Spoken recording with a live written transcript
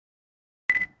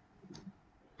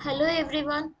Hello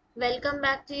everyone, welcome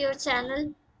back to your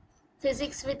channel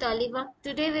Physics with Oliver.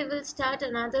 Today we will start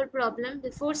another problem.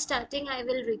 Before starting, I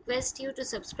will request you to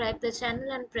subscribe the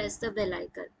channel and press the bell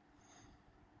icon.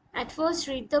 At first,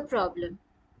 read the problem.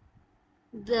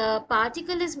 The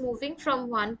particle is moving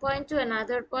from one point to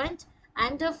another point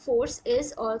and a force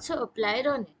is also applied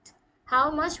on it. How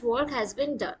much work has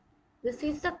been done? This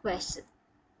is the question.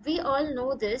 We all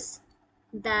know this,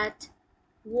 that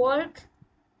work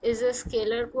is a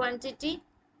scalar quantity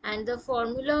and the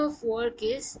formula of work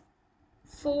is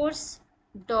force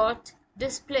dot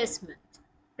displacement,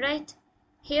 right?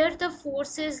 Here the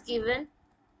force is given,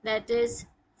 that is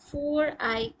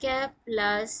 4i cap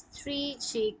plus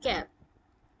 3j cap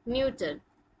Newton,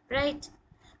 right?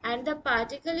 And the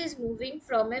particle is moving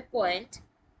from a point.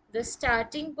 The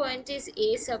starting point is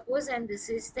A, suppose, and this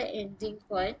is the ending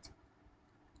point.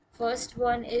 First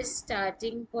one is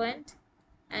starting point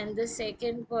and the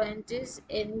second point is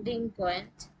ending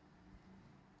point.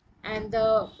 And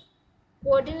the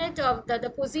coordinate of the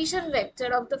position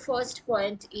vector of the first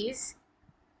point is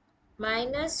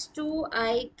minus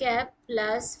 2i cap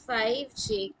plus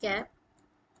 5j cap,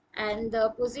 and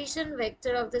the position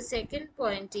vector of the second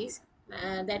point is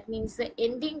that means the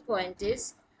ending point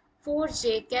is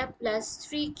 4j cap plus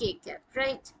 3k cap,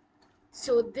 right?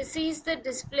 So this is the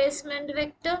displacement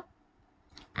vector,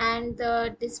 and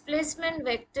the displacement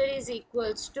vector is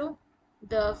equals to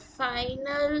the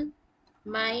final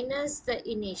minus the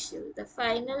initial, the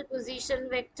final position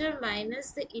vector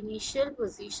minus the initial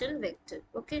position vector.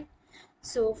 Okay,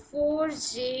 so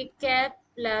 4j cap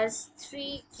plus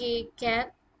 3k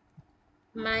cap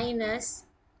minus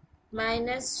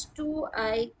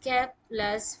 2i cap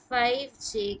plus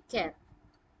 5j cap.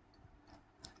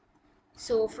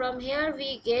 So from here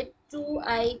we get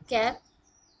 2i cap,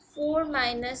 4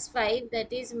 minus 5,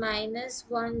 that is minus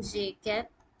 1j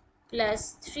cap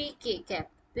plus 3k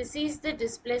cap. This is the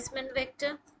displacement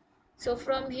vector. So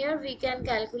from here we can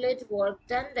calculate work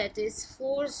done, that is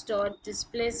force dot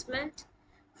displacement.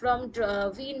 From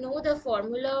we know the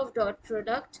formula of dot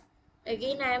product.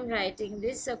 Again I am writing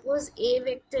this. Suppose A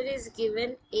vector is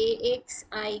given ax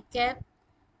I cap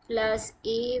plus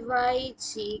ay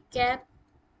j cap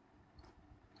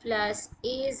plus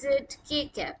az k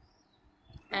cap,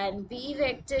 and B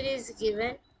vector is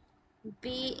given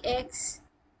bx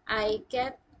I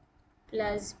cap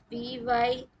plus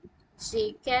by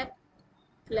j cap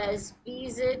plus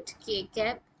bz k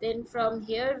cap. Then from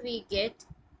here we get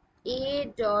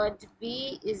A dot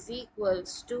B is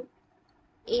equals to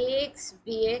ax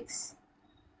bx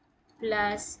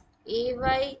plus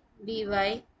ay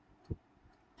by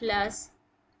plus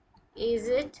az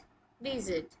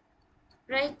bz,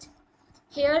 right?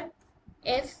 Here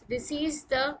f, this is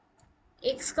the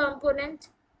x component,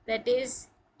 that is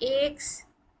ax,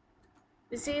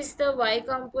 this is the y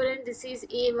component, this is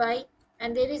ay,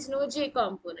 and there is no j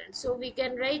component, so we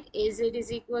can write az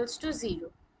is equals to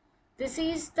 0. This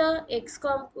is the x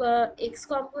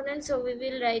component, so we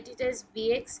will write it as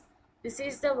bx. This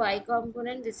is the y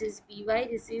component, this is by,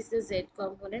 this is the z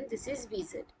component, this is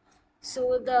bz.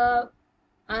 So the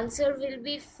answer will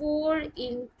be 4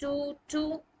 into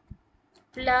 2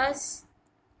 plus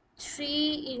 3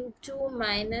 into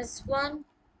minus 1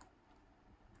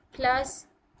 plus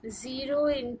 0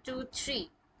 into 3.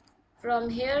 From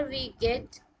here we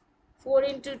get 4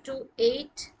 into 2,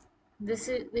 8.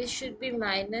 This should be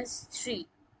minus 3.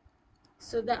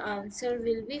 So the answer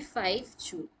will be 5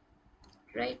 joule,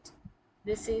 right?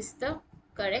 This is the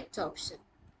correct option.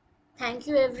 Thank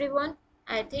you everyone.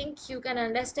 I think you can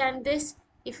understand this.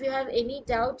 If you have any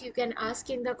doubt, you can ask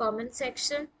in the comment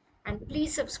section, and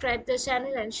please subscribe the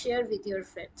channel and share with your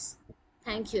friends.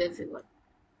 Thank you everyone.